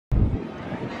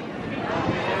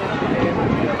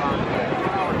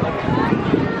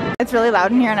it's really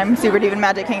loud in here and I'm super deep in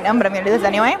Magic Kingdom, but I'm gonna do this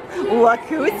anyway. Look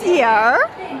who's here.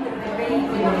 I'm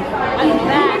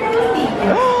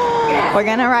back. We're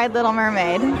gonna ride Little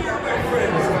Mermaid. We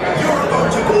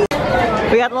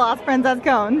got the Lost Princess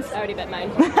cones. I already bet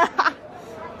mine.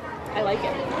 I like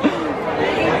it.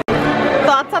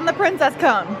 Thoughts on the princess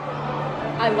cone?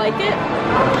 I like it.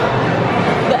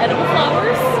 The edible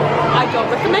flowers, I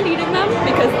don't recommend eating them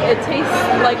because it tastes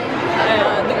like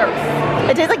the earth.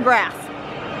 It tastes like grass.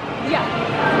 Yeah.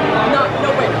 No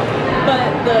way.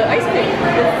 But the ice cream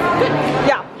is good.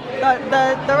 Yeah.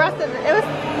 The rest of it was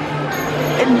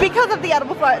because of the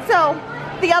edible flowers. So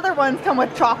the other ones come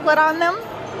with chocolate on them.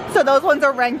 So those ones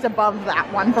are ranked above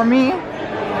that one for me.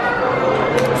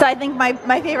 So I think my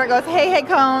favorite goes Hey Hey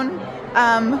Cone,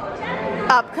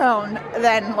 Up Cone,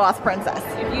 then Lost Princess.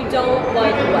 If you don't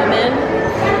like lemon,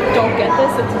 don't get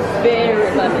this. It's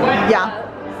very lemony. Yeah.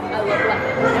 I love lemon.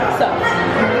 So.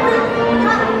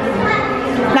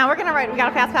 Now we're gonna ride. We got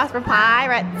a fast pass for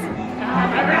pirates.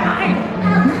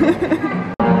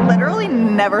 Literally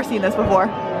never seen this before.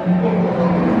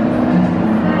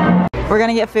 We're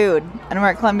gonna get food, and we're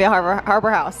at Columbia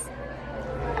Harbor House.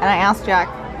 And I asked Jack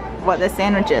what this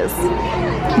sandwich is.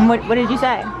 And what did you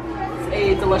say?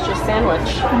 It's a delicious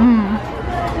sandwich.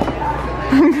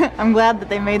 I'm glad that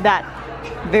they made that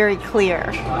very clear.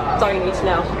 That's all you need to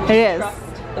know. It is. Trust the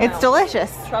It's mouse.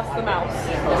 delicious. Trust the mouse.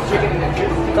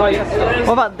 That's all you have to do.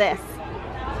 What about this?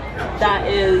 That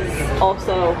is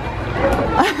also.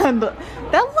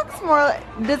 That looks more.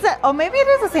 Does it? Oh, maybe it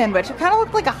is a sandwich. It kind of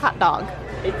looks like a hot dog.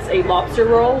 It's a lobster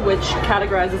roll, which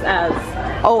categorizes as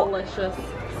Oh. delicious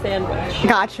sandwich.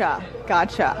 Gotcha.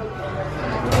 Gotcha.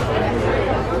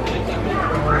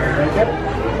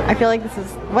 I feel like this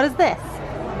is. What is this?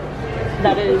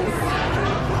 That is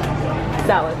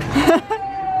salad.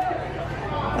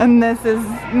 And this is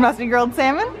musty grilled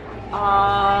salmon?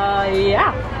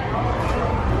 Yeah.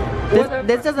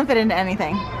 This doesn't fit into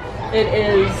anything. It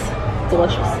is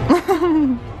delicious.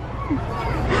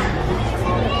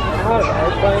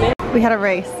 We had a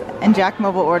race and Jack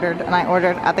Mobile ordered and I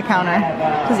ordered at the counter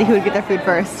to see who would get their food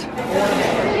first.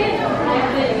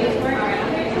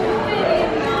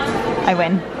 I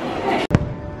win.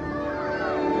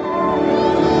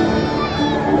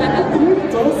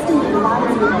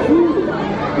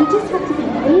 You just have to be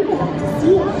brave enough to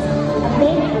see it, and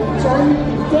then your journey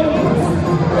begins.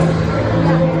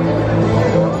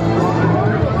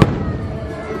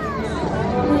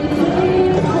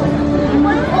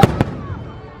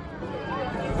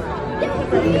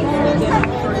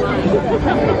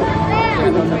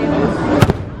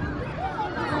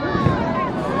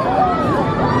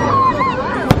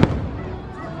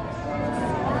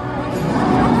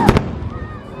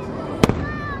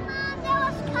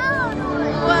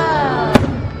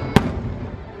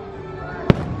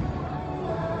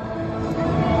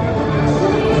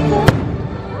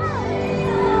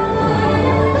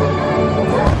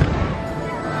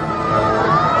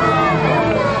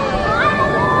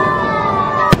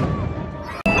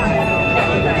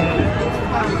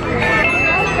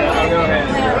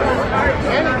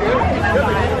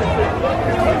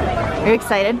 Are you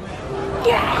excited?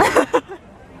 Yeah!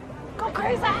 Go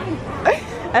crazy!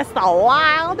 It's the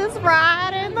wildest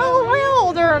ride in the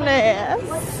wilderness!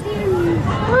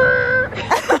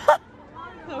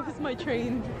 That was my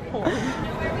train horn.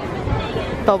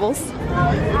 Bubbles.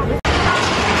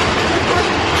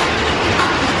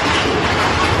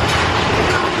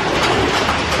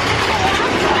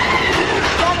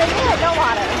 No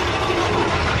water.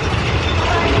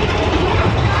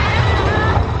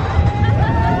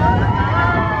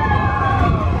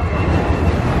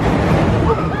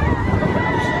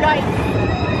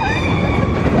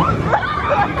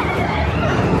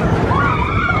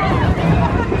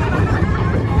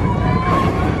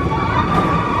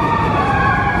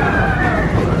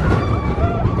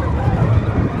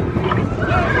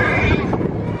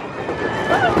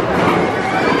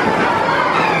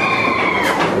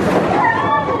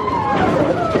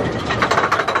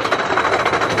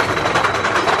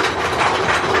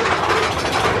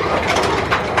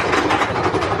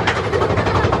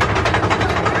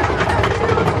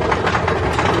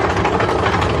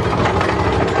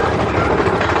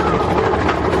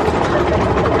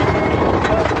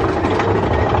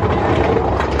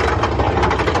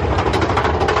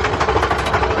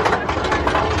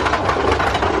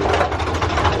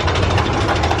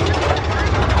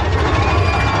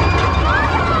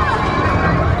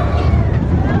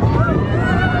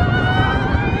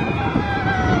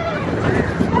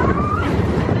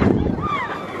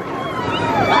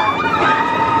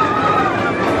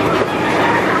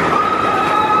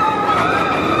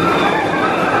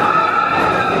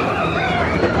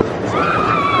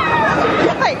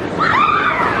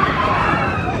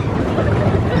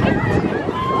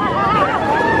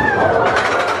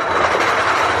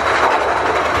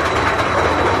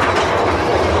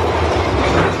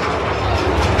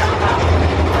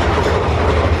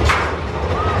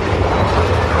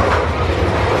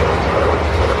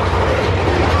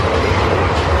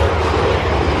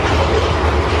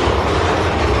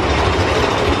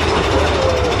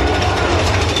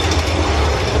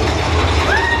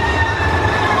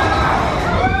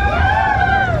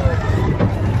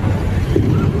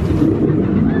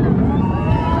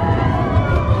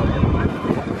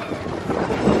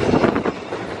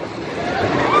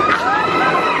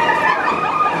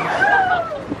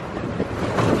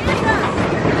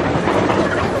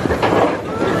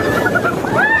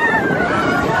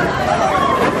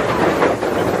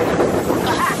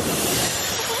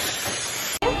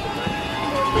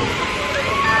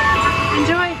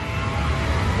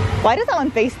 Why does that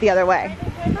one face the other way?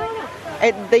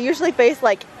 They usually face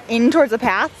like in towards the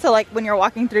path, so like when you're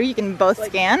walking through, you can both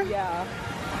scan. Yeah.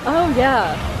 Oh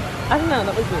yeah. I don't know.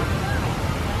 That was weird.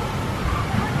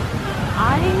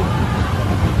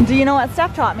 Do you know what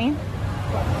Steph taught me?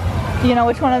 Do you know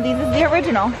which one of these is the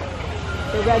original?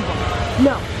 The red one.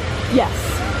 No. Yes.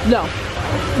 No.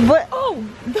 But oh.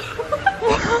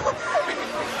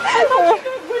 I thought you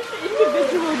meant which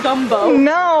individual Dumbo.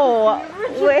 no.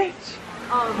 Which?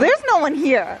 There's no one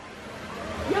here.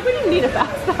 Yeah, we didn't need a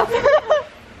fast pass.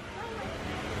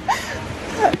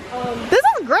 This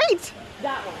is great.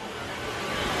 That one.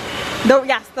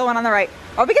 Yes, the one on the right.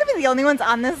 Are we gonna be the only ones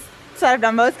on this set of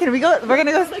Dumbos? Can we go? We're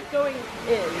gonna go. It's like going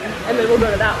in, and then we'll go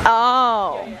to that one.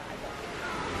 Oh.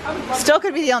 Yeah. Still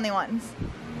could be the only ones.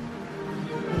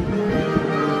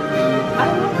 I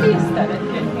love the aesthetic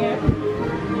in here.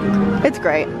 It's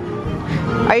great.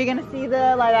 Are you gonna see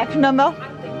the live action Dumbo? I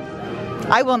think so.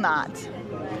 I will not.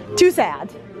 Too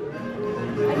sad.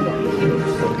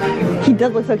 He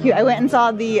does look so cute. I went and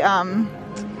saw the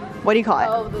what do you call it?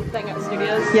 Oh, the thing at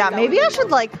Studios. Yeah, maybe I should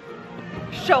like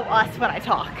show us when I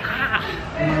talk,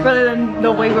 rather than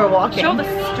the way we're walking. Show the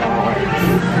stars.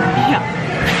 Yeah.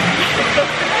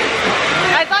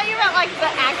 I thought you meant like the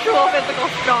actual physical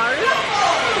stars.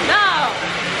 No.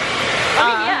 I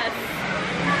mean, yes.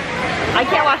 I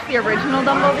can't watch the original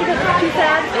Dumbo because it's too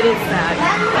sad. It is sad.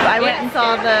 I went and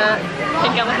saw the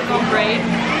Pink Elephant Braid.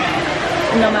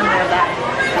 no memory of that.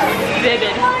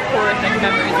 Vivid, horrific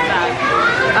memories of that.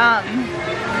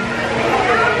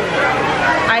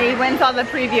 I went and saw the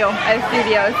preview at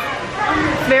Studios.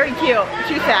 It's very cute.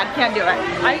 Too sad. Can't do it.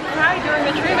 I cried during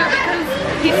the trailer because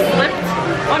he slipped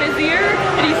on his ear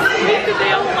and he squeaked and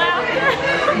they all laughed.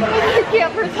 You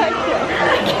can't protect it.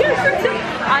 I can't protect it.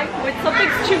 When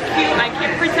something's too cute, I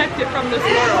can't protect it from this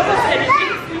world. And it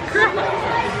makes me cry.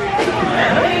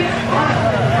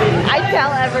 I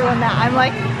tell everyone that. I'm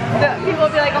like, people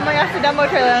will be like, oh my gosh, the Dumbo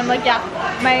trailer. And I'm like, yeah.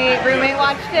 My roommate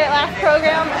watched it last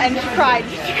program and she cried.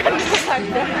 She couldn't protect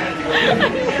it. I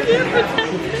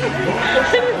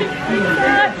can't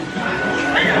protect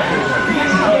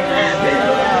it.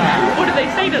 What do they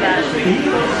say to that?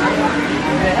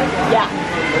 Yeah.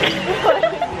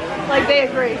 Like they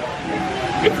agree.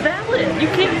 It's valid. You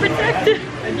can't protect it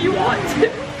if you want to.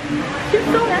 You're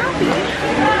so happy.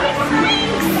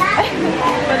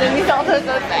 But then he's also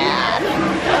so sad.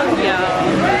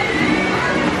 Yeah.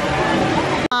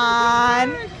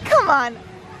 Come on.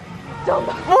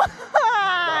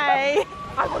 Why?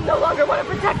 I will no longer want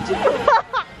to protect you.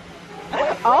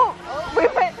 Oh, we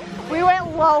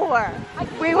went lower.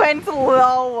 We went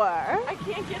lower. I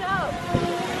can't get up.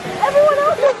 Everyone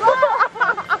else is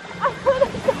up. I want to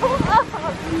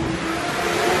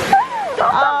go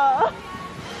up.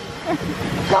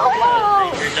 Go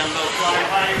low.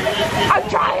 I'm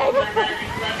trying.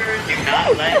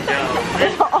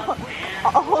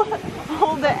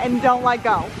 Hold it and don't let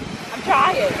go. I'm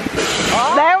trying.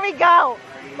 There we go.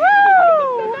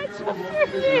 Woo!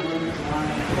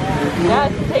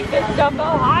 Yes, take this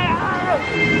Dumbo higher.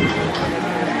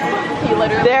 He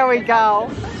literally. There we go.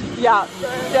 Yeah.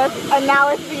 And now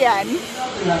it's the end.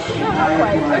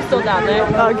 We're still down there.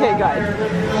 Okay, guys.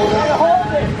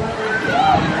 Hold it.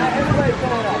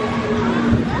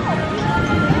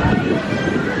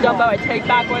 Dumbo, I take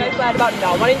back what I said about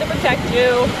not wanting to protect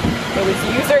you. It was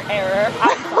user error.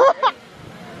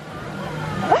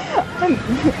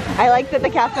 I like that the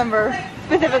cast member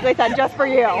specifically said just for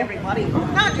you. Everybody,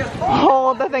 not just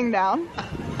Hold the thing down.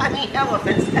 I mean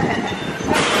elephants. They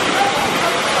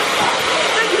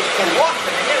used to walk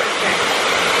and everything.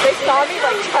 They saw me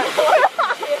like trying to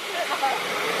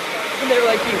and they were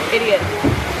like, you idiot.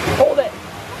 Hold it.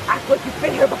 Act like you've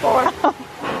been here before.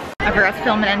 I forgot to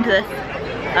film an end to this.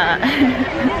 I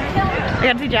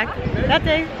got to see Jack that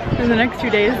day for the next 2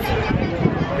 days.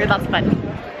 We had lots of fun.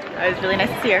 It was really nice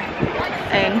to see her.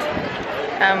 And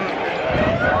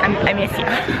I miss you.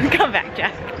 Come back,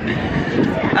 Jack.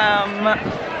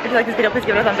 If you like this video, please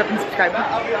give it a thumbs up and subscribe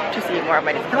to see more of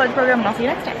my Disney College program, and I'll see you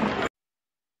next time.